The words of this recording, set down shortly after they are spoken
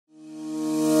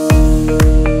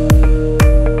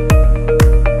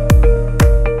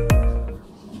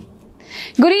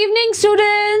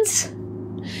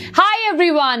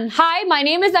everyone. Hi, my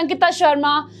name is Ankita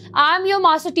Sharma. I'm your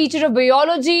master teacher of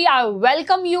biology. I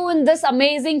welcome you in this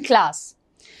amazing class.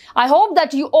 I hope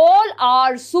that you all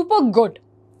are super good.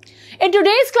 In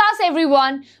today's class,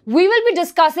 everyone, we will be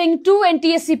discussing 2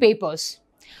 NTSE papers.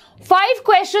 5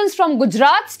 questions from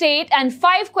Gujarat state and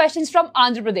 5 questions from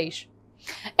Andhra Pradesh.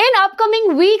 In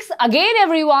upcoming weeks, again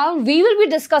everyone, we will be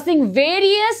discussing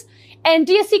various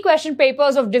NTSE question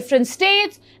papers of different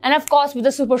states and of course with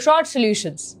the super short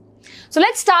solutions. So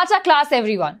let's start our class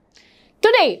everyone.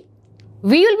 Today,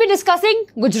 we will be discussing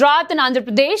Gujarat and Andhra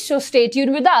Pradesh, so stay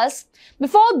tuned with us.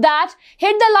 Before that,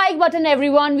 hit the like button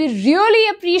everyone. We really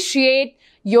appreciate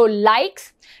your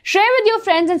likes. Share with your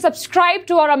friends and subscribe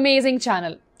to our amazing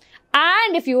channel.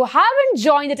 And if you haven't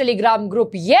joined the Telegram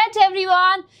group yet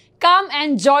everyone, come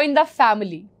and join the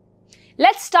family.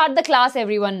 Let's start the class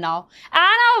everyone now.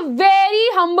 And a very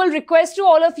humble request to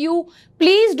all of you,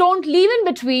 please don't leave in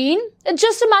between. It's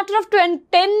just a matter of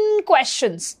 10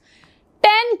 questions.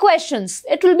 10 questions.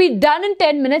 It will be done in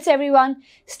 10 minutes everyone.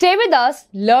 Stay with us,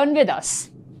 learn with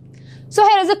us. So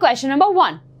here is the question number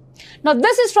 1. Now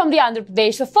this is from the Andhra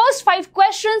Pradesh. The first 5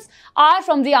 questions are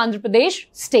from the Andhra Pradesh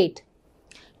state.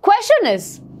 Question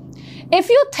is, if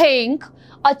you think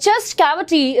a chest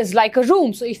cavity is like a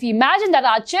room. So if you imagine that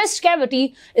our chest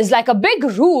cavity is like a big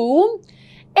room,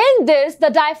 in this the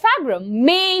diaphragm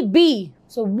may be.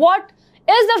 So what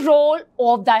is the role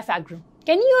of diaphragm?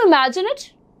 Can you imagine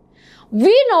it?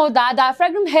 We know that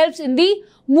diaphragm helps in the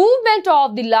movement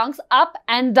of the lungs up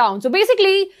and down. So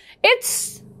basically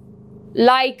it's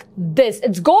like this.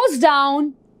 It goes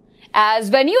down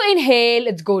as when you inhale,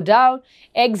 it goes down,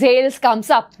 exhales comes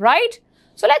up, right?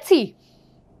 So let's see.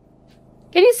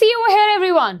 Can you see over here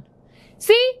everyone?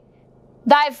 See,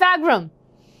 diaphragm.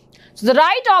 So the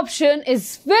right option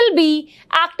will be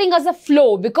acting as a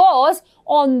flow because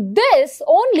on this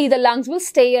only the lungs will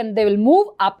stay and they will move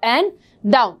up and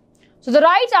down. So the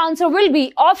right answer will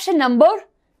be option number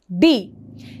B.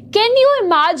 Can you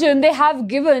imagine they have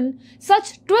given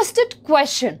such twisted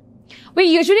question? We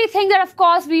usually think that of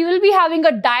course we will be having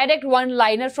a direct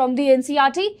one-liner from the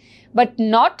NCERT, but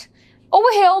not. Over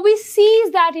here, we see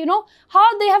that,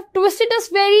 how they have twisted this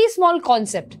very small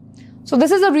concept. So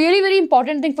this is a really very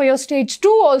important thing for your stage 2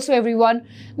 also, everyone,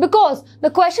 because the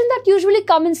questions that usually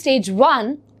come in stage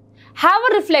 1 have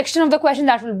a reflection of the question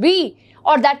that will be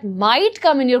or that might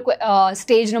come in your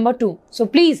stage number 2. So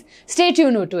please stay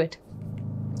tuned to it.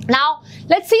 Now,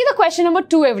 let's see the question number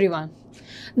 2, everyone.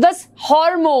 This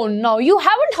hormone. Now, you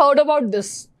haven't heard about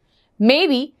this.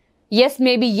 Maybe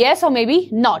yes, or maybe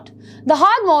not. The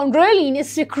hormone ghrelin is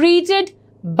secreted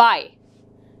by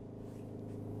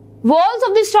walls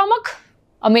of the stomach,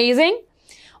 amazing,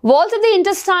 walls of the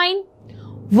intestine,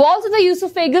 walls of the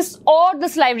esophagus or the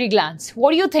salivary glands.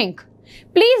 What do you think?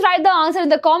 Please write the answer in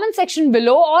the comment section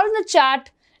below or in the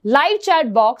chat, live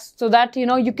chat box so that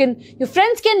your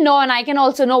friends can know and I can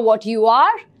also know what your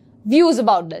views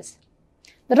about this.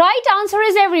 The right answer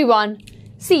is everyone.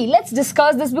 See, let's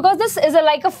discuss this because this is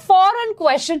like a foreign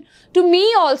question to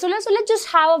me also. So let's just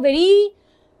have a very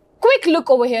quick look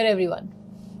over here, everyone.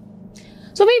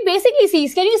 So we basically see,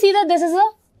 can you see that this is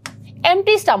a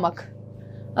empty stomach?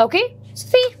 Okay,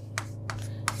 see,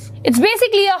 it's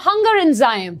basically a hunger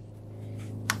enzyme,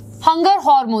 hunger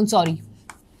hormone, sorry.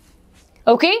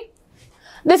 Okay,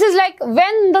 this is like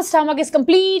when the stomach is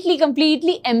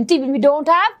completely empty, when we don't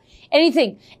have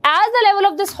anything. As the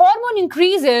level of this hormone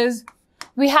increases,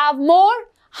 we have more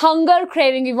hunger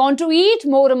craving. We want to eat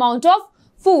more amount of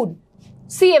food.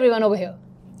 See everyone over here.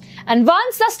 And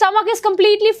once the stomach is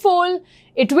completely full,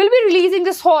 it will be releasing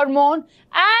this hormone.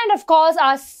 And of course,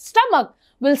 our stomach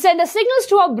will send a signals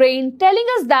to our brain telling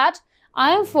us that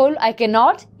I am full, I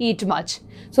cannot eat much.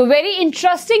 So very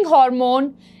interesting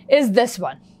hormone is this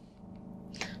one.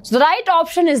 So the right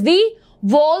option is the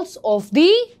walls of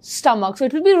the stomach. So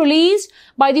it will be released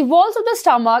by the walls of the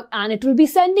stomach and it will be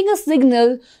sending a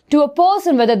signal to a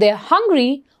person whether they are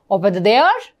hungry or whether they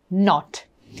are not.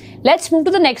 Let's move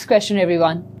to the next question,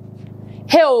 everyone.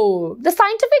 Here, the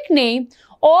scientific name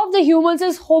of the humans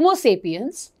is Homo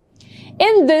sapiens.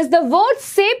 In this, the word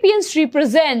sapiens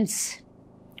represents,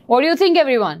 what do you think,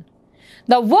 everyone?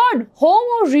 The word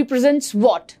Homo represents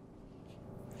what?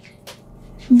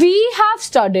 We have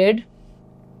studied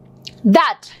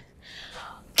that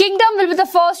kingdom will be the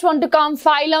first one to come,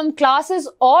 phylum, classes,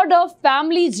 order,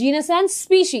 family, genus and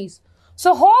species.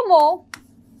 So Homo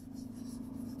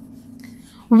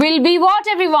will be what,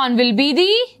 everyone? Will be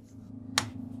the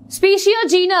species or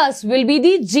genus? Will be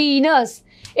the genus.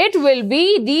 It will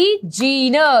be the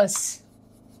genus.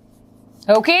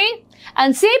 Okay?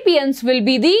 And sapiens will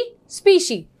be the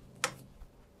species.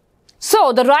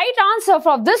 So the right answer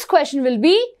for this question will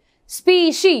be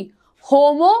species.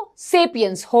 Homo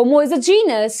sapiens. Homo is a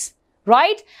genus,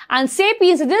 right? And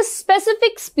sapiens is this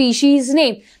specific species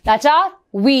name. That are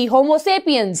we, Homo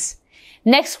sapiens.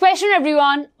 Next question,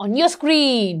 everyone, on your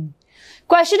screen.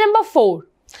 Question number 4.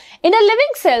 In a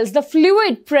living cells, the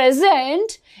fluid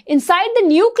present inside the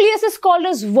nucleus is called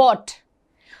as what?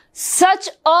 Such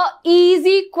a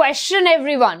easy question,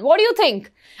 everyone. What do you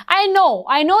think? I know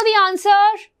the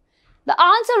answer. The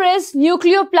answer is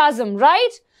nucleoplasm,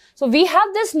 right? So we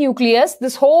have this nucleus.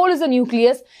 This whole is a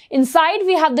nucleus. Inside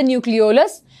we have the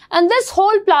nucleolus. And this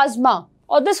whole plasma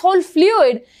or this whole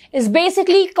fluid is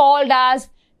basically called as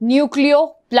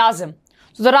nucleoplasm.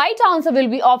 So the right answer will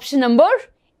be option number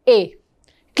A.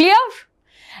 Clear?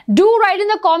 Do write in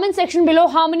the comment section below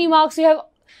how many marks you have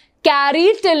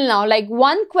carried till now. Like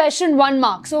one question, 1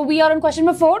 mark. So we are on question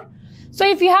number 4. So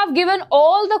if you have given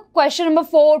all the question number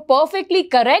 4 perfectly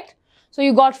correct, so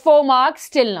you got 4 marks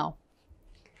till now.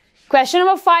 Question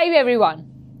number 5, everyone.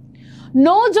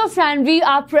 Nodes of Ranvi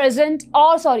are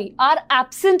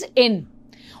absent in.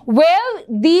 Where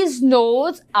these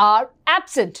nodes are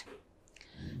absent.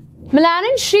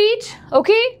 Melanin sheet,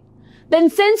 okay? Then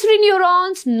sensory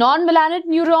neurons, non-melanin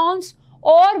neurons,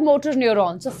 or motor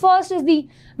neurons. So first is the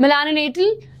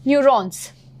melaninatal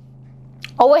neurons.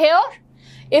 Over here,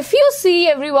 if you see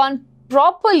everyone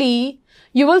properly,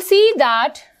 you will see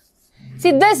that,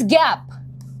 see this gap.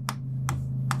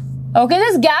 Okay,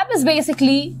 this gap is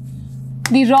basically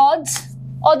the rods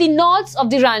or the nodes of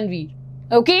the Ranvi.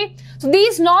 Okay, so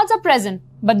these nodes are present,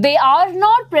 but they are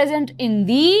not present in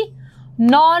the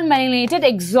non-myelinated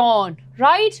axon,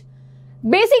 right?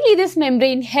 Basically, this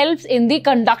membrane helps in the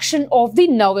conduction of the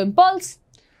nerve impulse.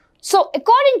 So,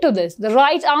 according to this, the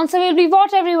right answer will be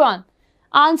what, everyone?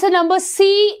 Answer number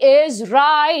C is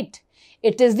right.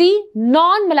 It is the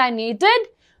non-myelinated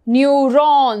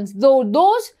neurons. Though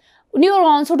those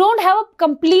neurons who don't have a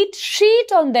complete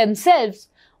sheet on themselves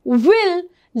will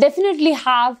definitely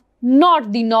have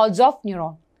not the nodes of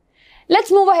neuron.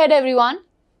 Let's move ahead, everyone.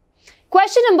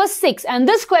 Question number 6, and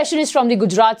this question is from the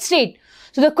Gujarat state.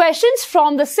 So the questions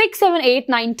from the 6, 7, 8,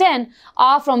 9, 10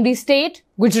 are from the state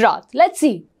Gujarat. Let's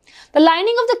see. The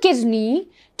lining of the kidney,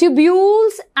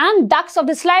 tubules and ducts of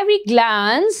the salivary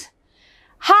glands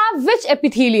have which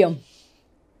epithelium?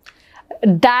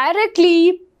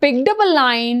 Directly picked up a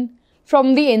line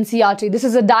from the NCERT. This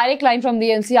is a direct line from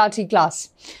the NCERT class.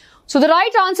 So the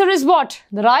right answer is what?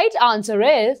 The right answer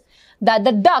is that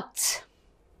the ducts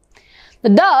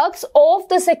of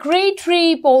the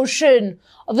secretory portion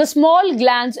of the small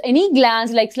glands, any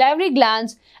glands like salivary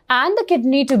glands and the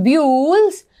kidney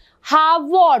tubules have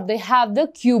what? They have the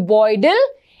cuboidal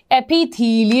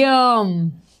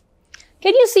epithelium.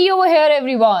 Can you see over here,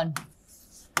 everyone?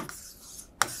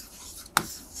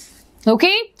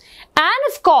 Okay.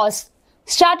 And of course,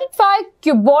 stratified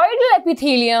cuboidal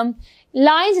epithelium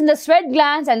lines in the sweat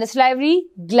glands and the salivary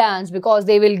glands because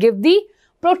they will give the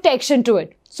protection to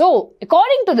it. So,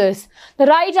 according to this, the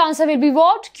right answer will be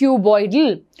what?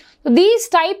 Cuboidal. So, these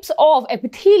types of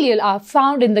epithelial are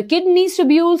found in the kidneys,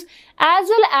 tubules, as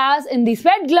well as in the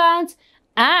sweat glands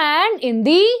and in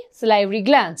the salivary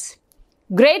glands.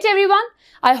 Great, everyone.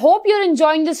 I hope you're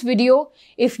enjoying this video.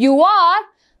 If you are,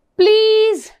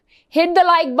 please hit the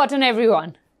like button,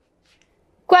 everyone.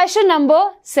 Question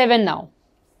number 7 now.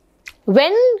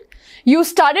 When you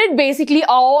studied basically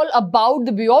all about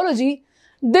the biology,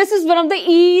 this is one of the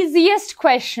easiest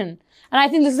question. And I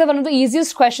think this is one of the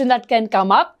easiest question that can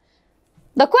come up.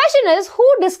 The question is, who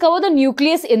discovered the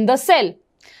nucleus in the cell?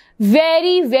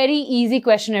 Very, very easy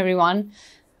question, everyone.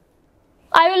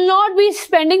 I will not be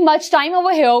spending much time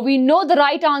over here. We know the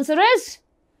right answer is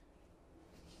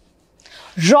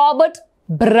Robert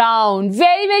Brown.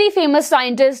 Very, very famous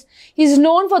scientist. He's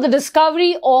known for the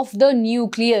discovery of the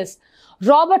nucleus.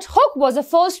 Robert Hooke was the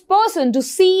first person to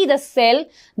see the cell,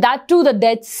 that too the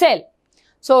dead cell.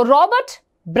 So Robert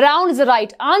Brown is the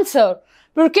right answer.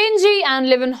 Purkinje and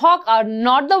Leeuwenhoek are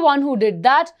not the one who did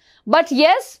that. But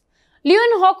yes,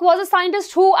 Leeuwenhoek was a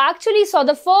scientist who actually saw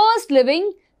the first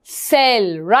living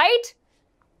cell, right?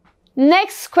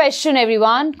 Next question,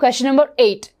 everyone. Question number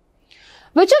 8.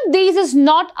 Which of these is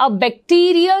not a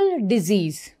bacterial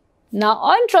disease?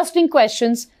 Now, interesting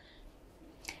questions.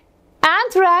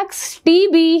 Anthrax,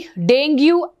 TB,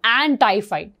 dengue and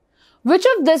typhoid. Which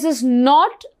of this is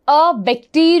not a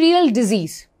bacterial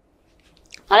disease?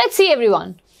 Now let's see,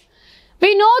 everyone.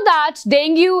 We know that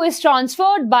dengue is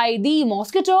transferred by the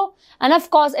mosquito and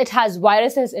of course it has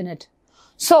viruses in it.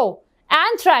 So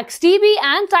anthrax, TB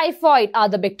and typhoid are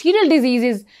the bacterial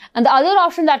diseases and the other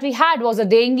option that we had was a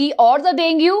dengue or the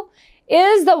dengue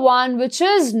is the one which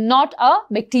is not a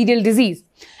bacterial disease.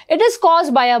 It is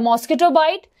caused by a mosquito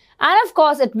bite, and of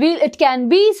course it can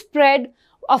be spread,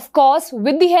 of course,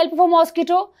 with the help of a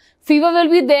mosquito. Fever will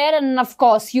be there, and of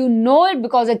course you know it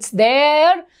because it's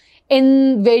there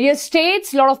in various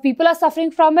states. A lot of people are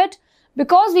suffering from it.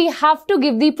 Because we have to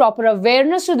give the proper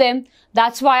awareness to them,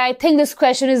 that's why I think this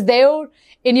question is there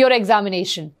in your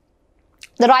examination.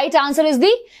 The right answer is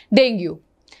the dengue.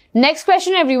 Next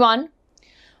question, everyone.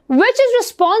 Which is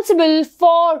responsible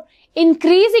for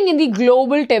increasing in the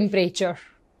global temperature?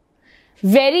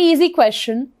 Very easy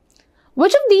question.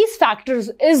 Which of these factors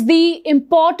is the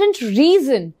important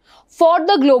reason for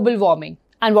the global warming?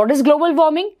 And what is global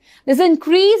warming? There's an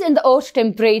increase in the Earth's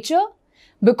temperature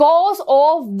because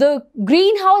of the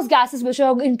greenhouse gases which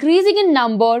are increasing in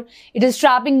number. It is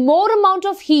trapping more amount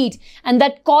of heat, and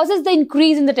that causes the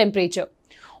increase in the temperature.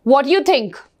 What do you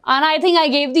think? And I think I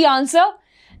gave the answer.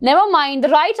 Never mind. The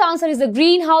right answer is the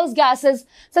greenhouse gases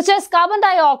such as carbon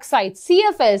dioxide,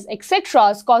 CFS,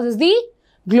 etc. causes the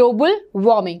global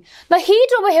warming. The heat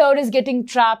over here is getting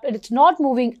trapped and it's not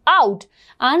moving out,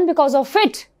 and because of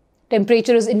it,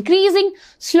 temperature is increasing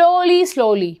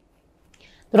slowly.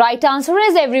 The right answer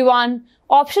is, everyone,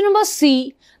 option number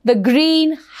C, the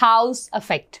greenhouse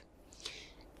effect.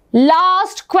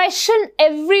 Last question,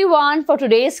 everyone, for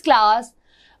today's class.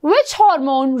 Which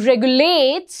hormone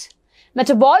regulates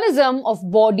metabolism of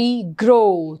body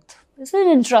growth? This is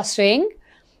interesting.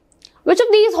 Which of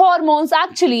these hormones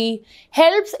actually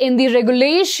helps in the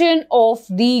regulation of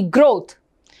the growth?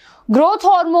 Growth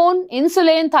hormone,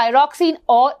 insulin, thyroxine,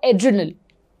 or adrenal?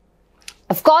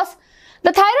 Of course,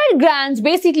 the thyroid glands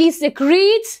basically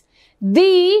secretes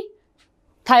the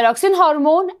thyroxine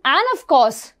hormone, and of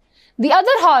course, the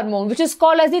other hormone which is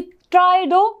called as the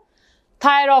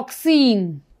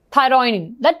thyroxine,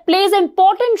 that plays an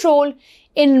important role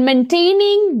in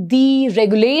maintaining the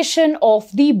regulation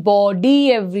of the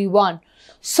body, everyone.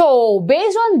 So,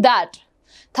 based on that,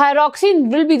 thyroxine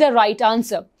will be the right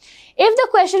answer. If the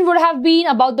question would have been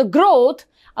about the growth,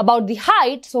 about the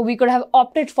height, so we could have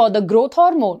opted for the growth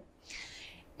hormone.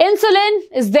 Insulin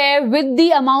is there with the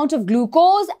amount of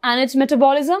glucose and its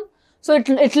metabolism. So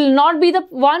it will not be the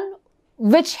one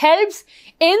which helps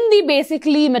in the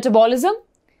basically metabolism.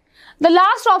 The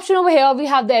last option over here, we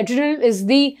have the adrenal, is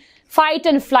the fight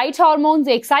and flight hormones,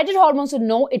 the excited hormones. So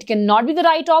no, it cannot be the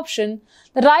right option.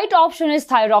 The right option is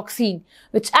thyroxine,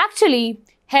 which actually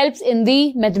helps in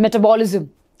the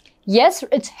metabolism. Yes,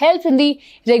 it helps in the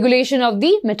regulation of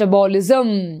the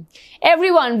metabolism.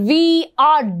 Everyone, we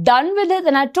are done with it,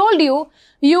 and I told you,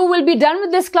 you will be done with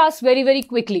this class very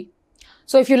quickly.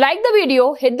 So if you like the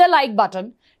video, hit the like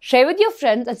button, share with your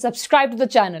friends, and subscribe to the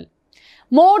channel.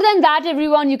 More than that,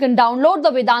 everyone, you can download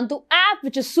the Vedantu app,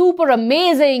 which is super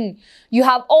amazing. You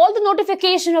have all the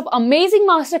notification of amazing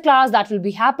masterclass that will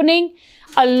be happening,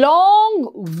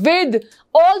 along with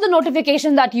all the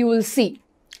notification that you will see.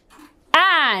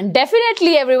 And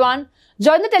definitely, everyone,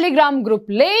 join the Telegram group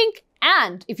link,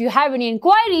 and if you have any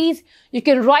inquiries, you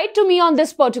can write to me on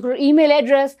this particular email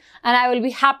address and I will be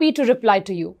happy to reply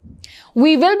to you.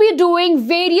 We will be doing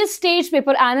various stage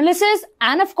paper analysis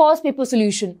and of course paper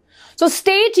solution. So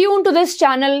stay tuned to this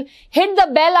channel, hit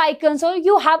the bell icon so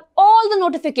you have all the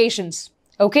notifications.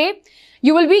 Okay?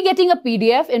 You will be getting a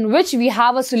PDF in which we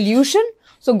have a solution.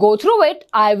 So go through it.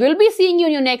 I will be seeing you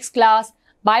in your next class.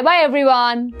 Bye bye,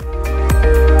 everyone.